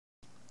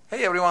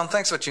Hey everyone,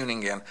 thanks for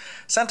tuning in.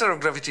 Center of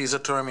gravity is a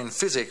term in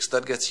physics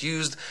that gets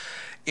used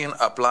in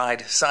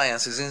applied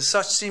sciences in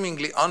such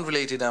seemingly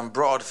unrelated and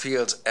broad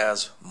fields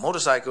as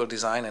motorcycle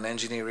design and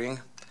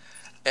engineering,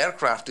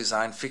 aircraft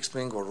design, fixed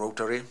wing or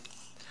rotary,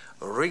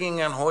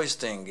 rigging and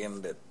hoisting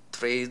in the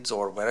trades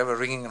or wherever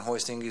rigging and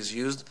hoisting is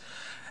used,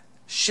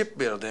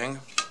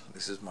 shipbuilding,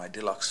 this is my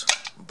deluxe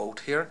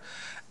boat here,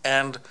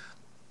 and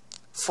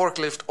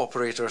forklift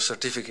operator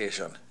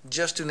certification,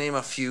 just to name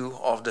a few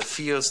of the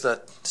fields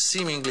that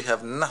seemingly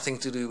have nothing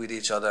to do with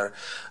each other,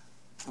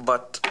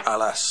 but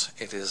alas,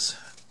 it is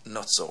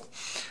not so.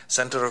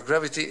 Center of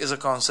gravity is a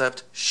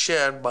concept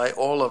shared by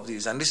all of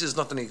these, and this is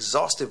not an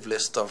exhaustive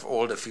list of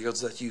all the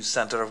fields that use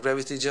center of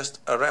gravity,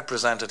 just a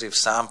representative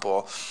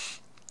sample,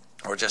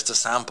 or just a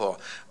sample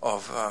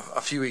of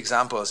a few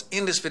examples.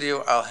 In this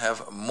video I'll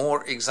have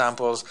more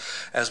examples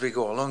as we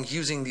go along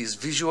using these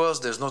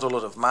visuals. There's not a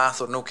lot of math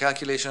or no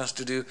calculations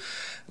to do.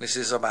 This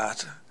is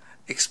about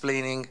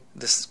explaining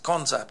this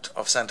concept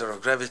of center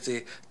of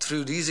gravity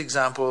through these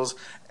examples,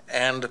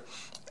 and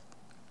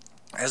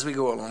as we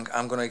go along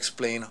I'm going to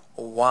explain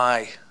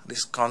why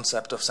this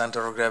concept of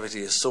center of gravity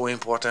is so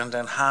important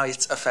and how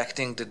it's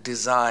affecting the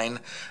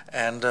design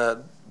and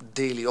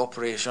daily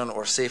operation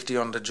or safety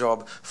on the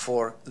job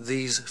for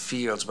these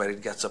fields where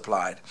it gets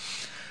applied.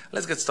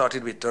 Let's get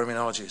started with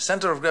terminology.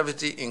 Center of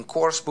gravity in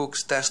course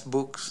books, test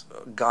books,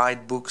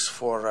 guide books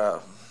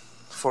for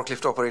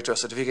forklift operator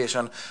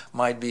certification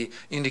might be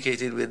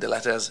indicated with the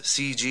letters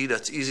CG,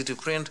 that's easy to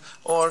print,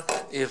 or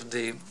if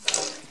the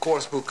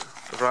course book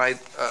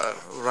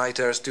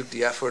writers took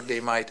the effort, they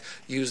might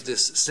use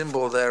this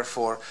symbol there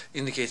for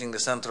indicating the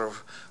center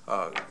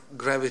of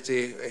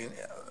gravity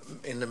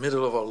in the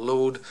middle of a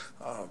load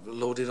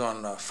loaded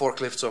on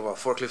forklifts of a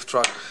forklift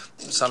truck,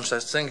 some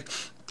such thing.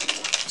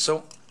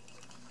 So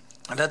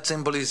that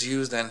symbol is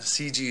used and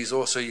CG is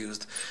also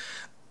used.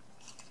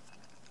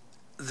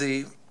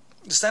 The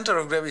center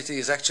of gravity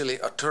is actually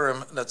a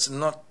term that's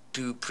not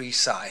too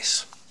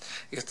precise.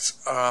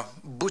 It's a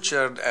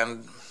butchered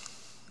and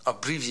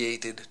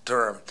abbreviated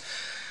term.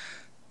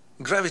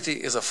 Gravity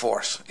is a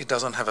force. It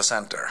doesn't have a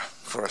center,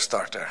 for a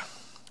starter.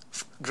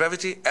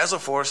 Gravity as a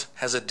force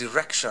has a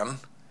direction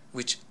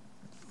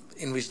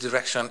in which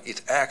direction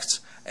it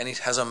acts, and it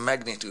has a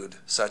magnitude,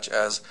 such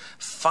as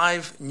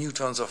 5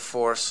 newtons of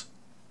force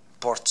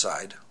port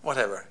side,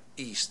 whatever,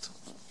 east.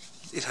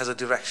 It has a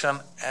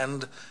direction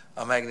and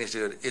a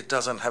magnitude. It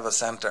doesn't have a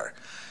center.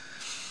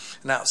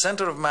 Now,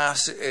 center of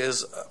mass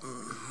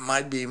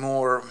might be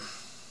more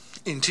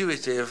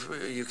intuitive.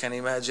 You can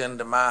imagine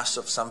the mass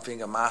of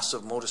something, a mass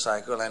of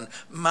motorcycle, and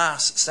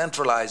mass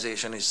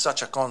centralization is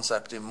such a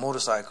concept in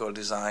motorcycle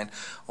design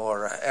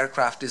or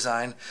aircraft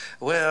design.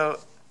 Well,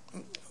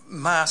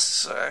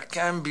 mass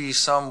can be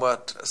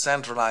somewhat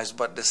centralized,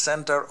 but the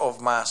center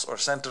of mass or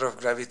center of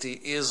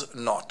gravity is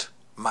not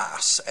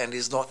mass and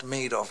is not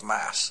made of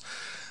mass.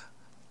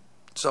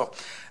 So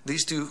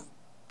these two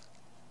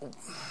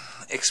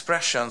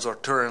expressions or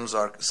terms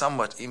are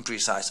somewhat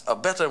imprecise. A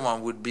better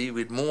one would be,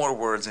 with more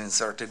words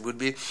inserted, would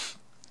be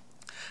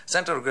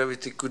center of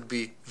gravity could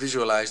be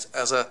visualized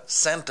as a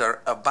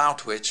center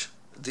about which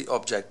the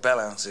object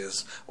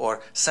balances,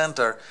 or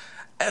center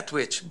at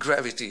which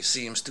gravity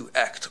seems to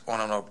act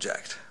on an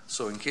object.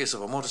 So in case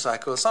of a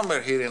motorcycle,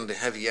 somewhere here in the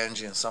heavy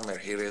engine, somewhere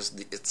here is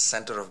its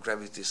center of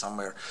gravity,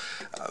 somewhere,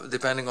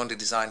 depending on the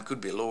design,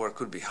 could be lower,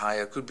 could be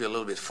higher, could be a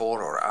little bit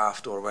fore or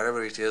aft or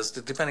wherever it is,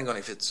 depending on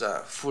if it's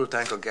full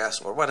tank of gas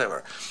or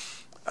whatever.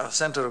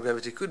 Center of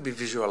gravity could be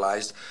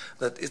visualized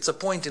that it's a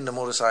point in the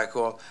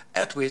motorcycle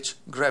at which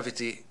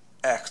gravity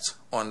acts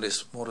on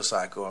this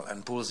motorcycle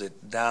and pulls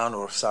it down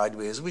or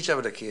sideways,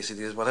 whichever the case it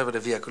is, whatever the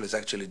vehicle is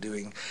actually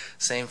doing.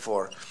 Same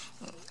for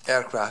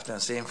aircraft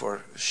and same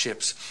for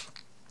ships.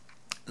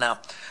 Now,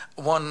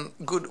 one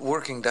good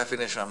working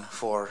definition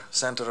for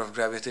center of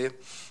gravity,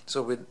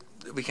 so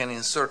we can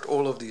insert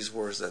all of these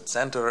words, that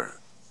center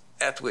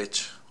at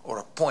which, or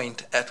a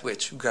point at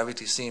which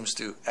gravity seems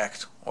to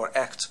act or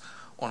acts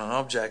on an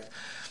object.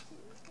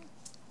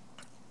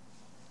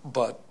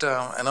 But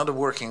another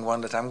working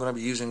one that I'm going to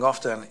be using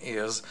often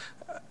is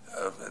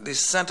this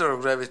center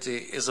of gravity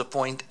is a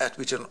point at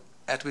which an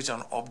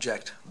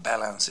object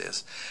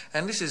balances.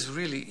 And this is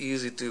really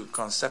easy to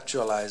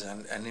conceptualize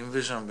and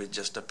envision with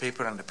just a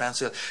paper and a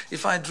pencil.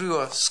 If I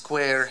drew a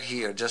square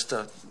here,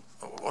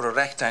 or a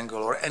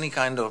rectangle, or any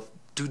kind of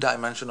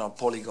two-dimensional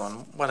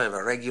polygon,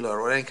 whatever, regular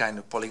or any kind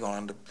of polygon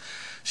on the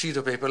sheet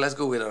of paper, let's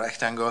go with a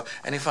rectangle,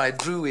 and if I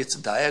drew its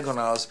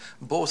diagonals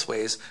both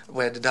ways,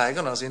 where the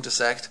diagonals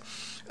intersect,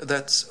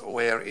 that's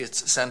where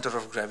its center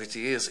of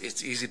gravity is.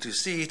 It's easy to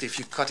see it if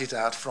you cut it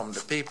out from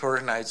the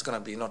paper. Now it's going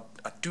to be not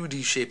a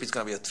 2D shape, it's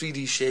going to be a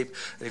 3D shape,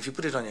 and if you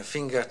put it on your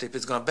fingertip,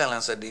 it's going to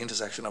balance at the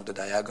intersection of the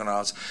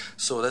diagonals.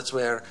 So that's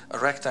where a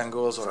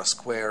rectangle's or a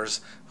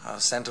square's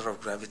center of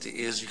gravity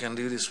is. You can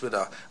do this with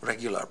a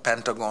regular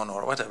pentagon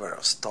or whatever,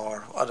 a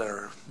star,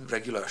 other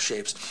regular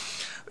shapes.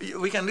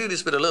 We can do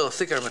this with a little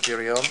thicker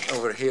material.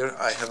 Over here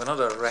I have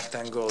another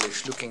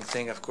rectangle-ish looking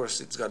thing. Of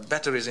course it's got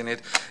batteries in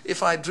it.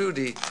 If I drew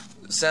the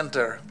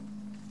center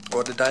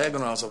or the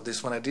diagonals of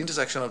this one, at the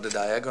intersection of the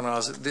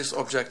diagonals, this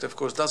object of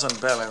course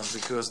doesn't balance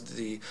because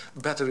the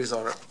batteries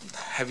are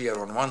heavier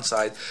on one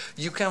side.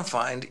 You can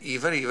find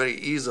very, very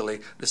easily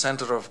the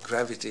center of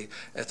gravity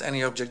at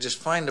any object. Just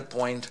find a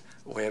point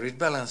where it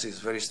balances.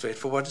 Very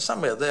straightforward.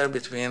 Somewhere there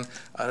between,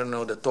 I don't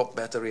know, the top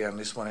battery and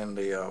this one in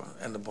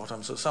the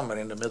bottom. So somewhere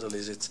in the middle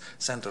is its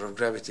center of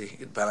gravity.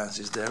 It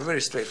balances there.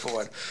 Very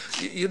straightforward.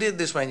 You did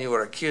this when you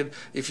were a kid.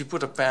 If you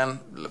put a pen,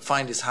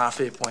 find its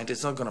halfway point,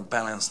 it's not going to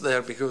balance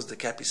there because the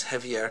cap is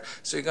heavier.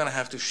 So you're going to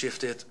have to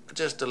shift it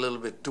just a little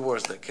bit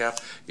towards the cap.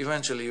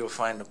 Eventually you'll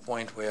find a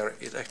point where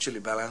it actually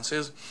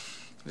balances.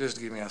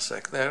 Just give me a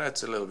sec there.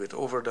 That's a little bit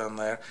overdone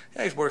there.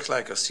 Yeah, it works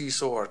like a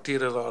seesaw or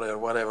teeter-totter or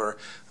whatever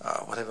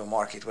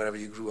market, wherever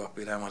you grew up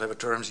with and whatever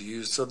terms you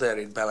used. So there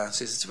it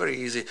balances. It's very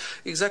easy.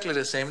 Exactly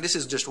the same. This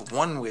is just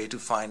one way to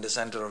find the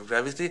center of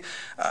gravity.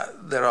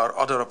 There are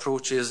other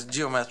approaches,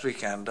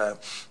 geometric, and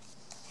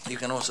you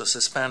can also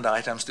suspend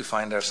items to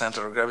find their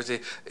center of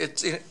gravity.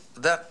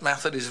 That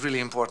method is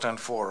really important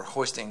for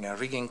hoisting and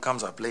rigging,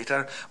 comes up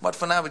later. But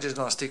for now, we're just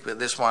going to stick with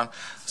this one.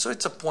 So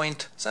it's a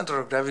point. Center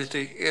of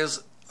gravity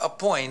is a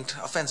point,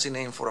 a fancy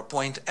name for a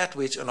point at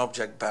which an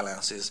object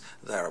balances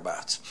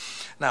thereabouts.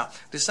 Now,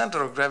 the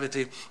center of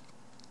gravity,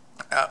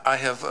 I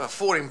have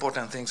four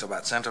important things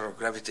about center of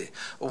gravity.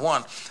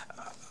 One,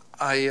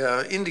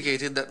 I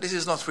indicated that this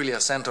is not really a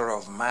center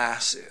of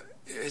mass.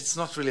 It's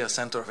not really a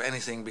center of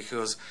anything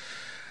because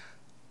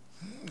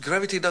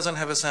gravity doesn't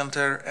have a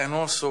center, and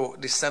also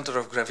the center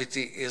of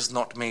gravity is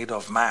not made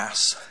of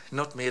mass,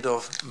 not made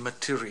of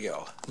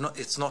material.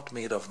 It's not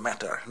made of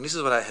matter. And this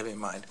is what I have in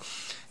mind.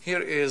 Here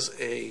is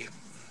a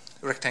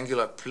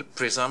rectangular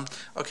prism.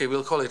 Okay,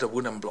 we'll call it a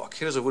wooden block.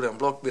 Here's a wooden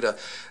block with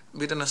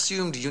an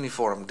assumed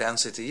uniform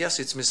density. Yes,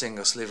 it's missing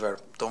a sliver.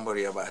 Don't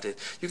worry about it.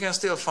 You can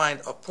still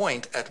find a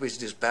point at which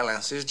this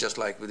balances, just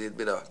like we did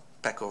with a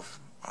pack of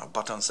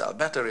button cell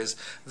batteries,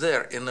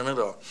 there in the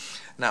middle.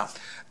 Now,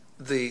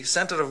 the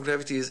center of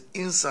gravity is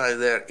inside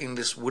there in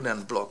this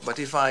wooden block. But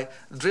if I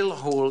drill a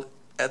hole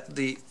at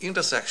the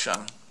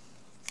intersection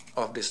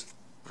of this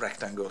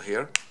rectangle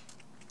here,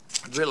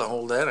 drill a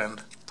hole there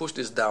and push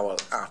this dowel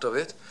out of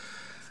it,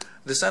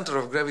 the center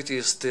of gravity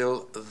is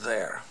still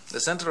there. The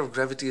center of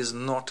gravity is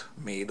not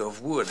made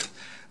of wood.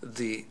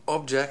 The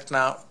object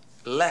now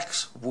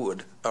lacks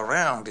wood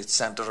around its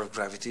center of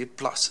gravity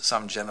plus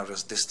some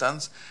generous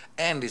distance,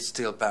 and it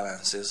still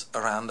balances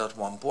around that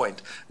one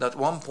point. That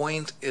one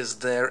point is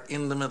there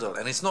in the middle,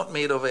 and it's not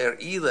made of air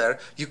either.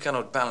 You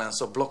cannot balance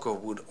a block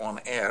of wood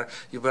on air.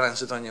 You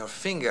balance it on your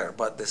finger,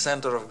 but the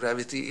center of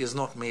gravity is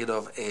not made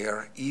of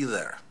air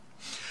either.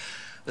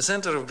 The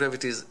center of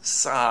gravity's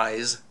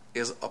size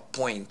is a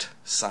point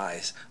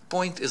size.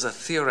 Point is a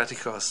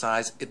theoretical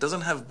size. It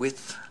doesn't have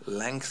width,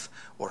 length,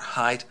 or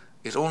height.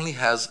 It only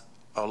has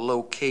a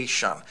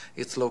location.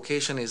 Its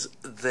location is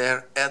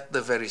there at the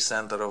very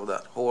center of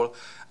that hole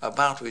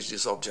about which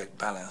this object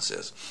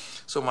balances.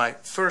 So my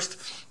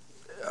first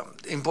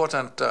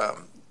important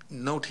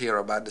note here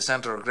about the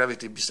center of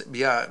gravity,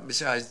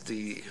 besides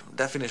the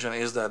definition,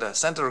 is that a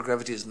center of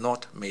gravity is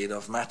not made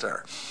of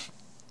matter.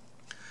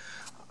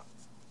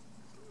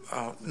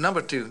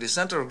 Number two, the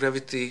center of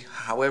gravity,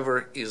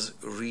 however, is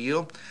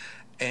real,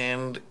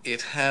 and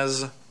it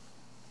is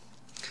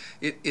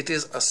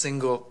a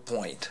single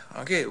point.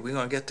 Okay, we're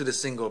going to get to the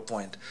single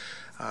point.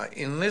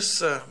 In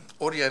this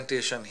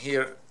orientation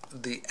here,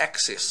 the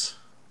axis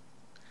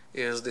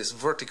is this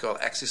vertical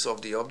axis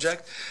of the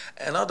object.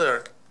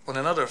 On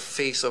another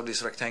face of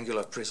this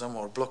rectangular prism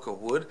or block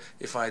of wood,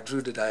 if I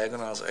drew the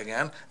diagonals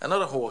again,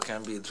 another hole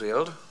can be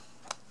drilled,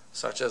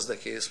 such as the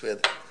case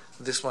with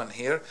this one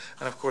here.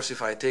 And of course,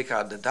 if I take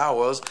out the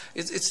dowels,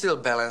 it still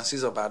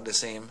balances about the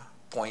same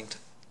point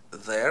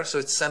there. So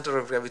its center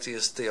of gravity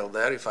is still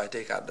there. If I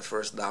take out the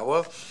first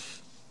dowel,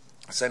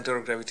 center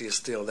of gravity is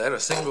still there, a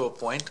single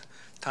point,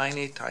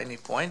 tiny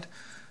point.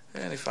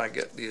 And if I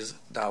get these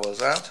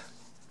dowels out,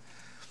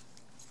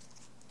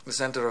 the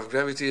center of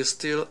gravity is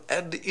still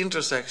at the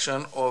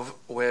intersection of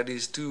where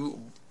these two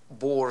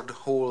bored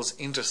holes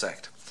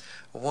intersect,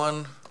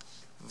 one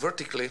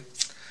vertically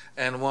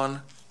and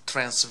one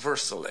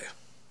transversally.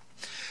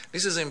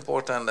 This is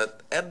important,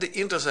 that at the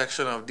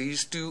intersection of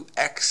these two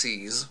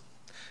axes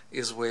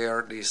is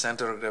where the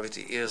center of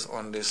gravity is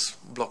on this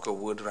block of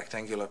wood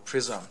rectangular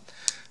prism.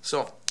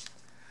 So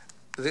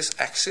this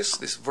axis,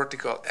 this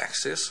vertical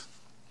axis,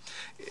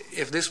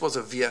 if this was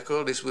a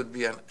vehicle, this would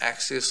be an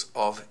axis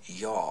of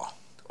yaw,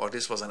 or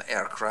this was an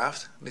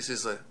aircraft, this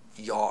is a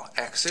yaw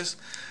axis,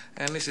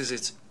 and this is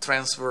its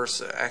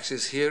transverse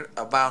axis here,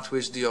 about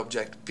which the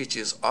object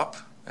pitches up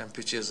and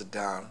pitches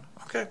down.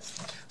 Okay,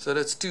 so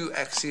that's two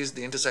axes.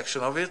 The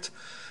intersection of it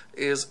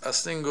is a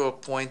single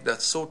point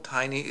that's so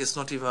tiny it's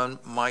not even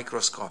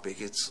microscopic.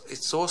 It's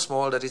so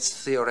small that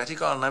it's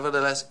theoretical.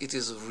 Nevertheless, it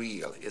is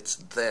real. It's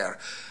there.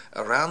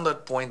 Around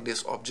that point,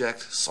 this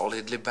object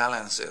solidly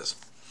balances.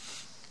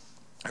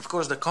 Of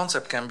course, the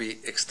concept can be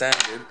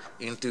extended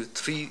into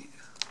three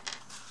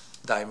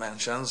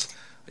dimensions.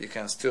 You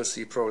can still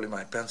see probably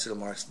my pencil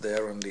marks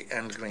there on the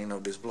end grain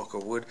of this block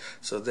of wood.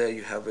 So there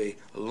you have a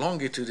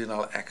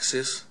longitudinal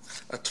axis,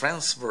 a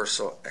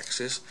transversal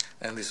axis,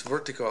 and this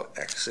vertical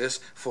axis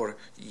for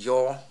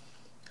yaw,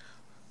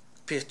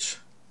 pitch,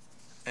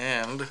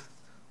 and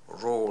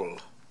roll.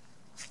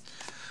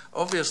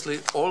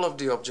 Obviously, all of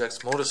the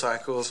objects,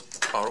 motorcycles,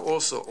 are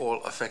also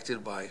all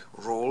affected by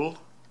roll,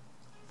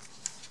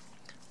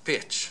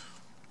 pitch,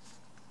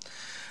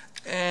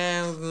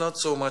 and not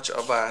so much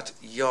about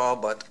yaw,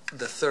 but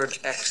the third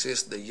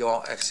axis, the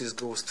yaw axis,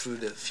 goes through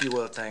the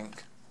fuel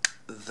tank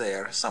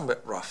there, somewhere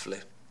roughly.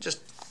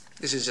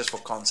 This is just for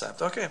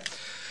concept, okay?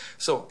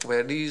 So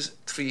where these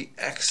three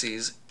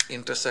axes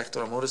intersect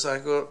on a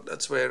motorcycle,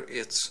 that's where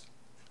its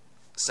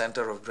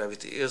center of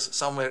gravity is,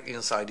 somewhere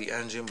inside the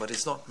engine, but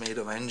it's not made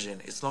of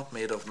engine, it's not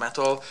made of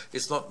metal,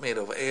 it's not made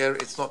of air,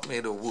 it's not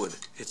made of wood,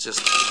 it's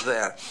just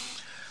there.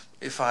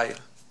 If I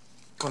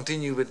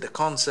continue with the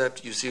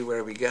concept, you see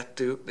where we get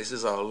to. This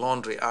is our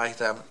laundry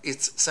item.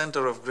 Its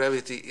center of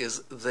gravity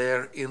is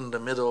there in the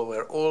middle,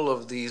 where all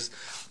of these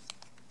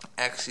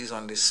axes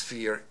on this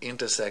sphere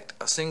intersect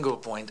a single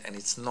point, and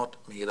it's not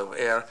made of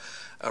air,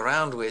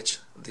 around which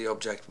the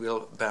object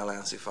will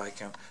balance. If I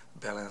can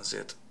balance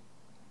it,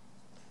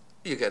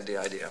 you get the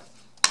idea.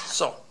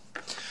 So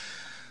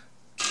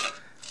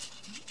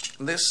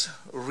this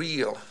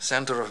real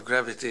center of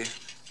gravity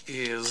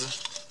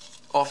is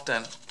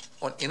often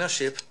in a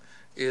ship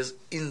is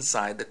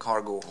inside the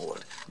cargo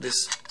hold.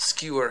 This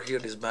skewer here,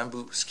 this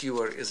bamboo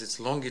skewer, is its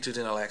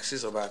longitudinal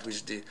axis about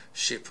which the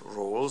ship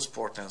rolls,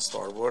 port and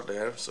starboard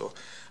there. So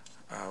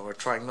we're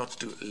trying not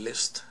to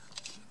list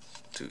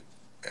to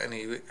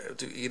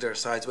either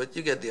sides, but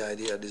you get the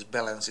idea. This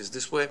balance is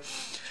this way,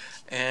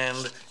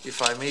 and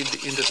if I made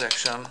the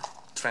intersection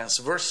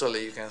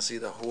transversally, you can see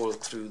the hole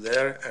through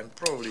there, and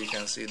probably you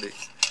can see the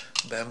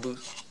bamboo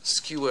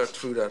skewer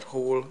through that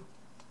hole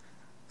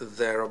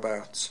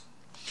thereabouts.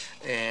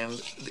 And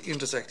the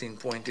intersecting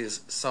point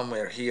is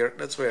somewhere here.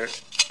 That's where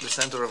the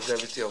center of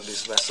gravity of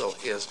this vessel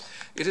is.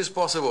 It is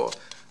possible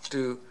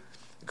to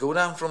go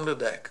down from the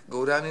deck,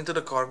 go down into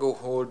the cargo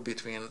hold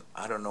between,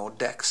 I don't know,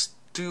 decks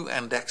 2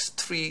 and decks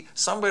 3,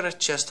 somewhere at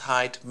chest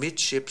height,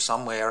 midship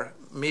somewhere,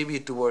 maybe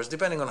towards,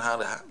 depending on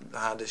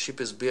how the ship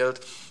is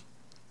built,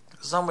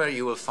 somewhere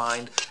you will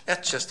find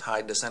at chest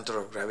height the center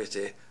of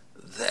gravity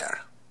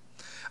there.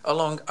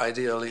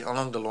 Ideally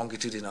along the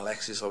longitudinal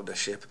axis of the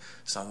ship,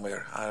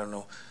 somewhere, I don't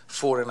know,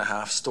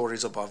 4.5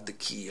 stories above the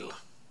keel.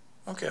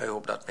 Okay, I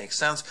hope that makes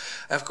sense.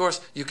 Of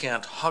course, you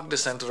can't hug the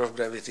center of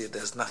gravity.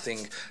 There's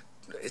nothing,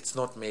 it's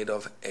not made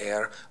of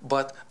air,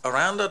 but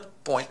around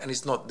that point, and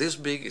it's not this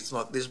big, it's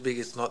not this big,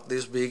 it's not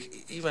this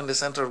big, even the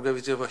center of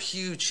gravity of a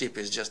huge ship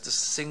is just a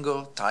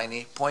single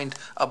tiny point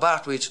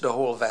about which the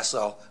whole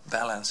vessel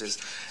balances.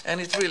 And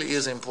it really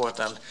is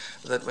important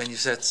that when you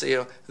set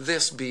sail,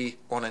 this be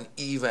on an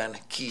even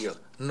keel,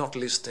 not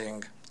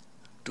listing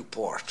to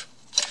port,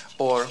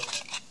 or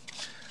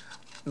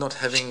not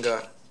having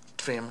a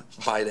trim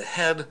by the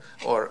head,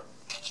 or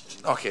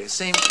okay,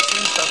 same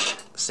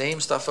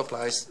stuff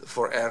applies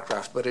for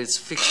aircraft, but it's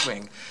fixed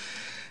wing.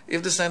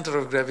 If the center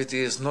of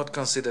gravity is not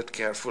considered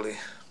carefully,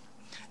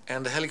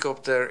 and the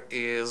helicopter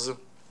is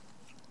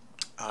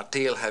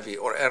tail heavy,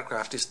 or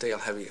aircraft is tail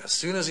heavy, as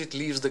soon as it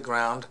leaves the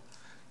ground,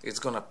 it's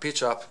going to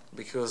pitch up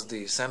because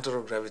the center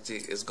of gravity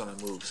is going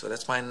to move. So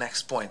that's my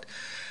next point.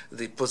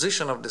 The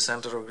position of the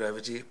center of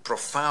gravity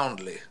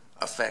profoundly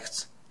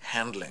affects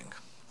handling.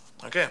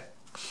 Okay,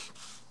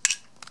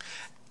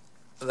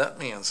 that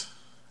means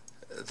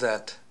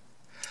that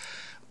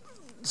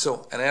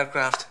so an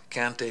aircraft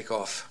can take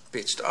off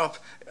pitched up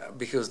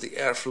because the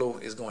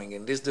airflow is going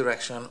in this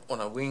direction.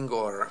 On a wing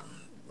or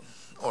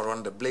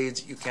on the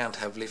blades, you can't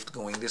have lift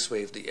going this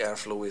way if the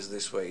airflow is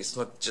this way. It's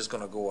not just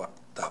going to go up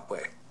that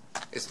way.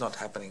 It's not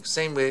happening.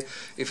 Same way,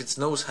 if it's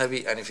nose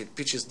heavy and if it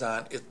pitches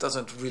down, it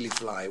doesn't really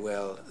fly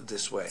well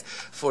this way.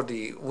 For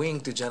the wing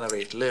to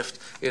generate lift,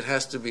 it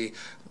has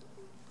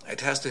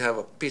to have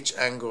a pitch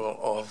angle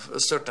of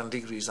certain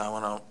degrees. I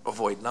want to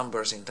avoid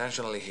numbers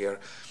intentionally here.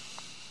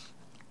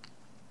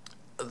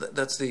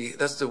 That's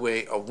the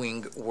way a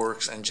wing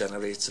works and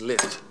generates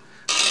lift.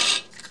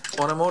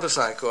 On a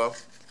motorcycle,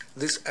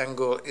 this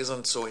angle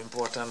isn't so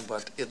important,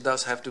 but it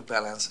does have to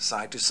balance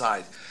side to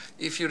side.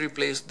 If you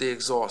replace the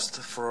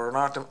exhaust for an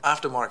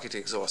aftermarket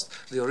exhaust,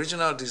 the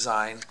original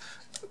design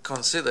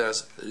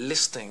considers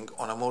listing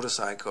on a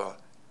motorcycle.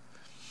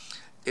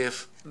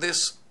 If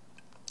this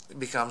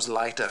becomes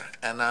lighter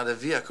and now the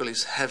vehicle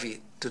is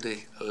heavy to the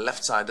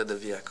left side of the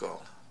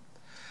vehicle,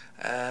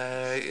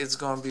 it's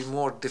going to be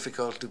more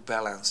difficult to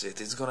balance it.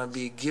 It's going to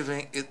be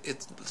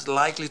it's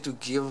likely to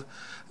give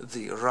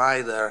the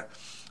rider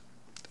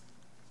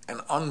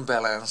an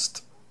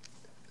unbalanced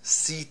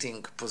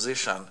seating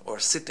position or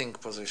sitting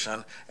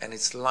position, and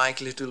it's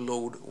likely to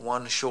load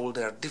one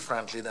shoulder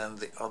differently than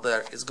the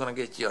other. It's going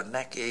to get you a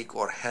neck ache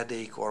or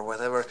headache or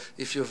whatever.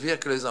 If your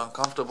vehicle is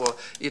uncomfortable,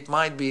 it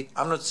might be,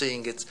 I'm not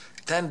saying it's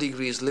 10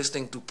 degrees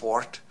listing to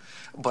port,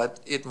 but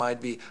it might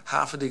be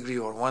half a degree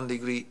or 1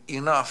 degree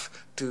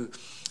enough to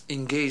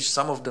engage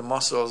some of the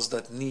muscles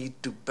that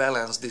need to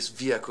balance this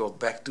vehicle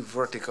back to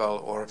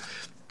vertical, or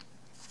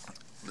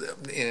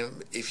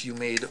if you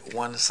made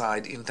one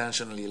side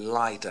intentionally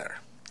lighter.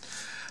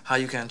 How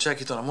you can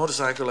check it on a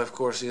motorcycle, of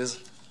course, is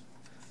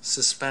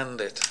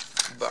suspend it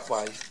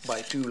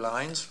by 2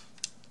 lines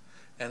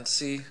and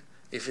see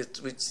if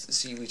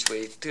see which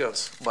way it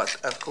tilts. But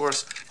of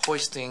course,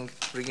 hoisting,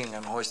 rigging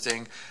and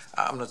hoisting,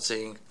 I'm not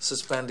saying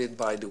suspended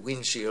by the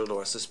windshield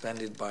or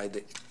suspended by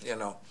the,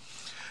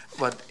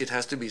 but it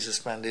has to be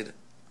suspended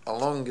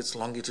along its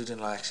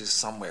longitudinal axis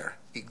somewhere,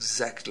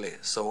 exactly.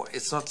 So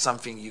it's not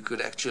something you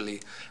could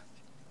actually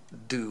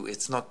do.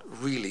 It's not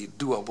really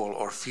doable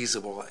or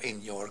feasible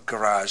in your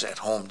garage at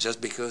home just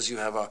because you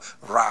have a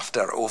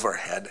rafter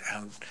overhead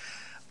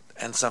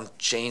and some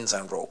chains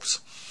and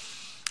ropes.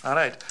 All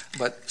right,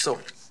 but so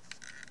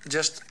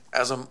just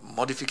as a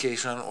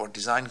modification or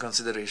design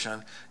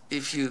consideration,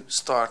 if you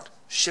start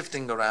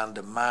shifting around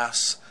the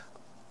mass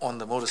on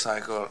the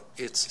motorcycle,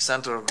 its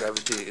center of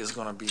gravity is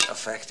going to be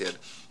affected.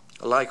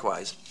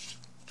 Likewise,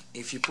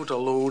 if you put a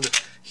load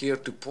here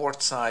to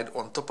port side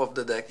on top of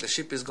the deck, the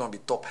ship is going to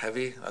be top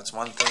heavy. That's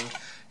one thing.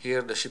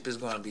 Here the ship is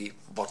going to be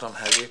bottom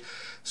heavy.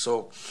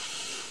 So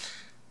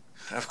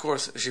of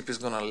course the ship is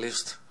going to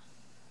lift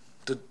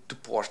to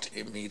port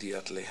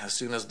immediately as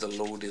soon as the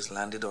load is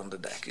landed on the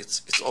deck.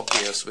 It's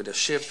obvious with a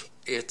ship.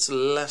 It's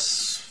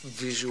less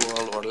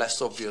visual or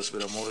less obvious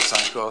with a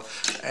motorcycle,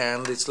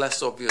 and it's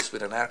less obvious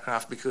with an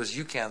aircraft because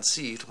you can't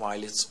see it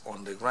while it's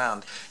on the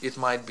ground. It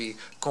might be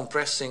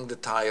compressing the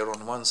tire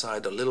on one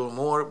side a little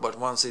more, but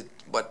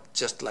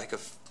just like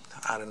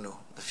I don't know,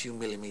 a few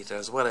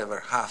millimeters,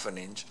 whatever, half an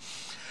inch.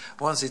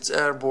 Once it's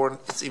airborne,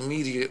 it's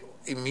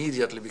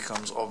immediately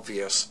becomes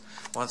obvious.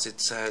 Once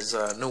it has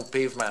no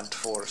pavement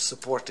for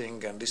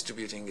supporting and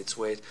distributing its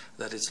weight,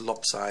 that it's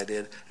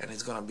lopsided and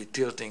it's going to be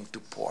tilting to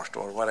port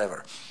or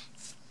whatever.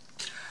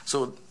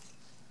 So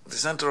the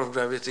center of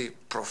gravity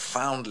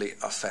profoundly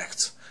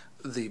affects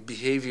the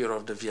behavior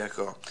of the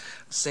vehicle.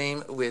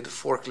 Same with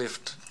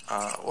forklift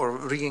or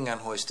rigging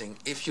and hoisting.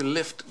 If you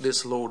lift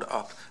this load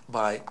up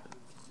by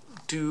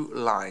 2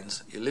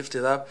 lines, you lift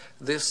it up,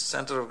 this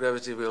center of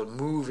gravity will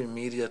move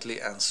immediately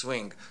and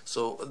swing.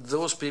 So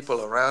those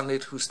people around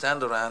it who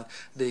stand around,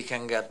 they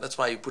can get, that's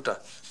why you put a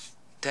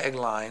tag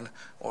line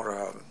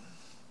or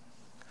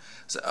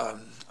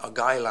a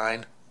guy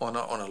line on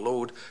a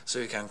load, so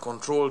you can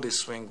control this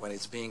swing when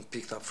it's being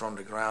picked up from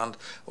the ground.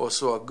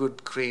 Also, a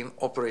good crane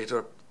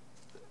operator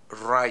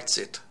rights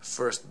it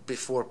first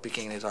before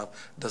picking it up.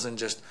 Doesn't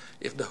just,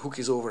 if the hook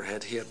is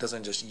overhead here,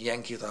 doesn't just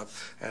yank it up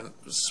and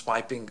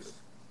swiping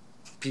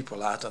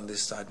people out on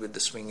this side with the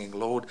swinging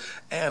load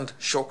and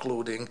shock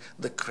loading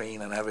the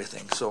crane and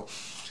everything. So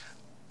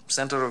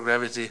center of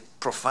gravity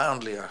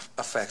profoundly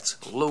affects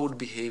load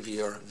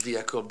behavior,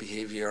 vehicle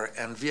behavior,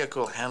 and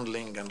vehicle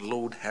handling and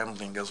load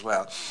handling as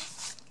well.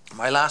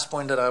 My last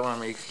point that I want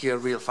to make here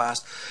real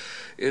fast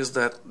is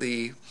that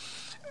the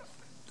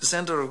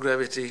center of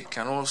gravity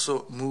can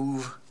also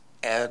move,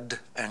 add,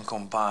 and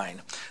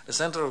combine. The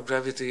center of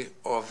gravity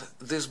of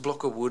this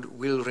block of wood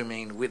will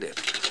remain with it,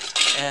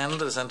 and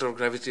the center of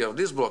gravity of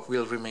this block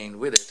will remain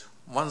with it.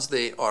 Once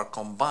they are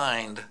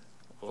combined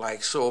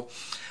like so,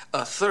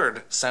 a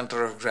third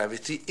center of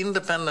gravity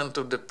independent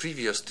of the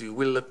previous 2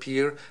 will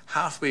appear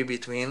halfway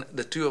between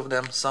the 2 of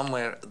them,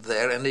 somewhere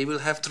there, and they will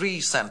have 3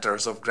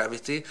 centers of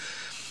gravity,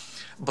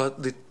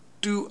 but the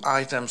 2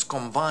 items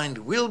combined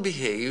will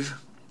behave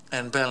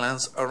and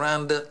balance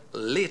around the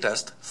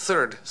latest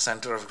 3rd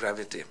center of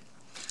gravity.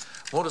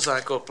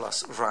 Motorcycle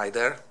plus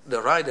rider.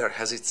 The rider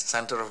has its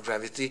center of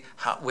gravity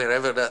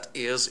wherever that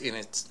is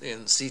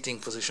in seating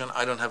position.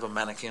 I don't have a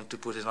mannequin to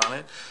put it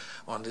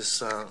on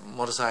this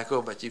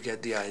motorcycle, but you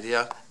get the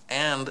idea.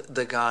 And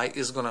the guy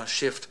is going to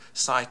shift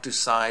side to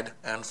side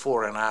and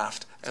fore and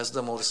aft as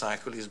the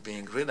motorcycle is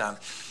being ridden.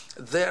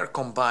 Their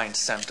combined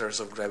centers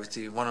of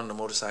gravity, one on the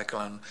motorcycle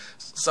and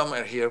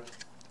somewhere here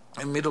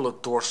in middle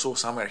of torso,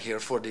 somewhere here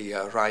for the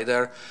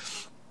rider.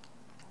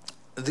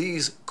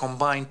 These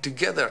combine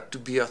together to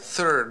be a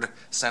 3rd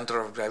center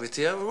of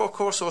gravity. Of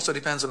course, also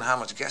depends on how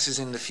much gas is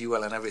in the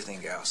fuel and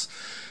everything else.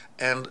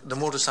 And the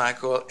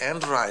motorcycle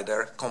and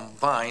rider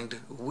combined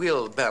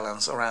will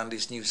balance around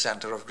this new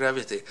center of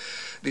gravity.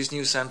 This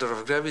new center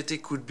of gravity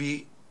could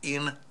be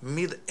in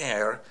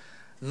mid-air,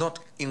 not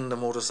in the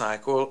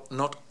motorcycle,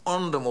 not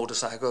on the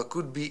motorcycle,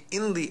 could be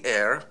in the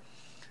air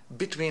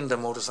between the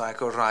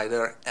motorcycle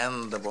rider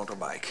and the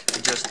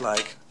motorbike, just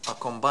like a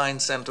combined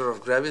center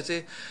of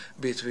gravity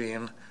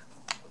between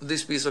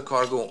this piece of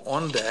cargo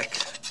on deck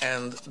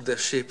and the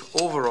ship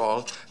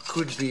overall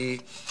could be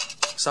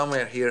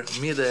somewhere here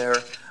mid-air,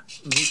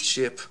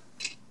 midship,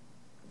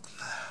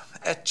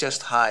 at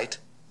chest height,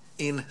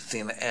 in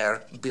thin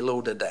air, below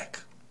the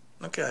deck.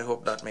 Okay, I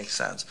hope that makes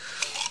sense.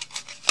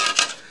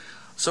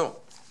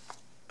 So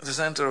the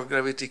center of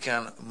gravity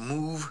can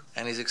move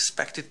and is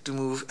expected to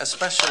move,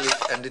 especially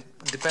and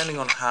depending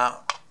on how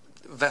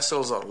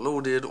vessels are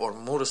loaded, or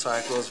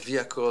motorcycles,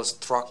 vehicles,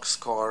 trucks,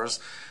 cars,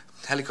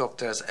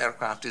 helicopters,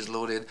 aircraft is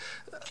loaded.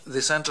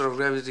 The center of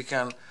gravity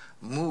can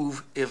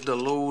move if the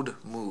load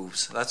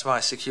moves. That's why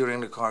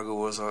securing the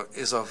cargo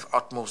is of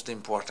utmost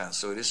importance.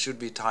 So this should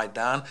be tied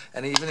down,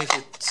 and even if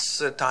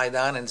it's tied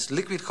down and it's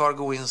liquid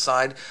cargo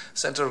inside,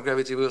 center of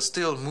gravity will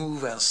still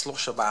move and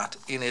slosh about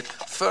in it,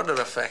 further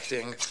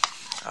affecting,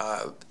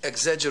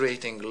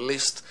 exaggerating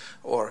lift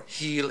or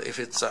heel if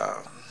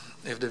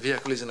if the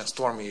vehicle is in a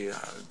stormy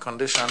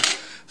condition.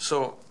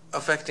 So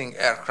affecting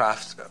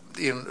aircraft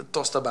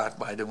tossed about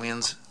by the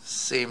winds,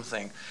 same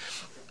thing.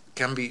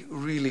 Can be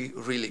really,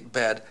 really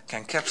bad,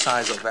 can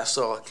capsize a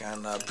vessel,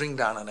 can bring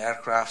down an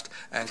aircraft,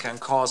 and can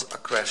cause a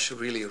crash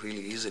really,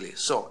 really easily.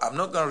 So I'm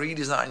not going to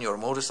redesign your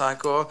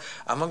motorcycle.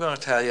 I'm not going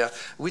to tell you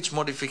which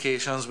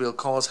modifications will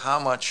cause how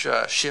much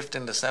shift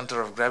in the center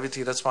of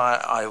gravity. That's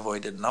why I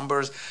avoided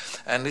numbers.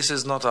 And this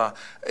is not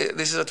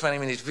this is a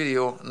 20-minute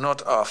video,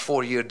 not a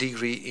 4-year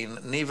degree in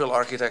naval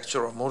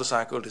architecture or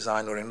motorcycle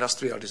design or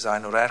industrial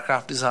design or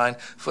aircraft design.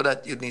 For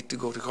that, you need to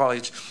go to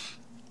college.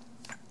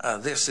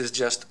 This is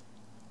just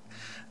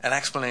an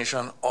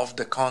explanation of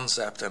the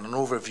concept and an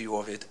overview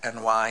of it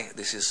and why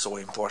this is so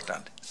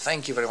important.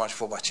 Thank you very much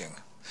for watching.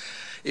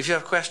 If you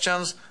have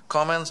questions,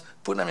 comments,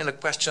 put them in the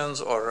questions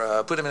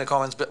or put them in the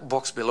comments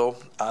box below.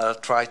 I'll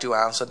try to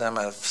answer them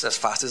as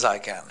fast as I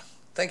can.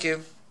 Thank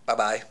you.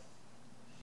 Bye-bye.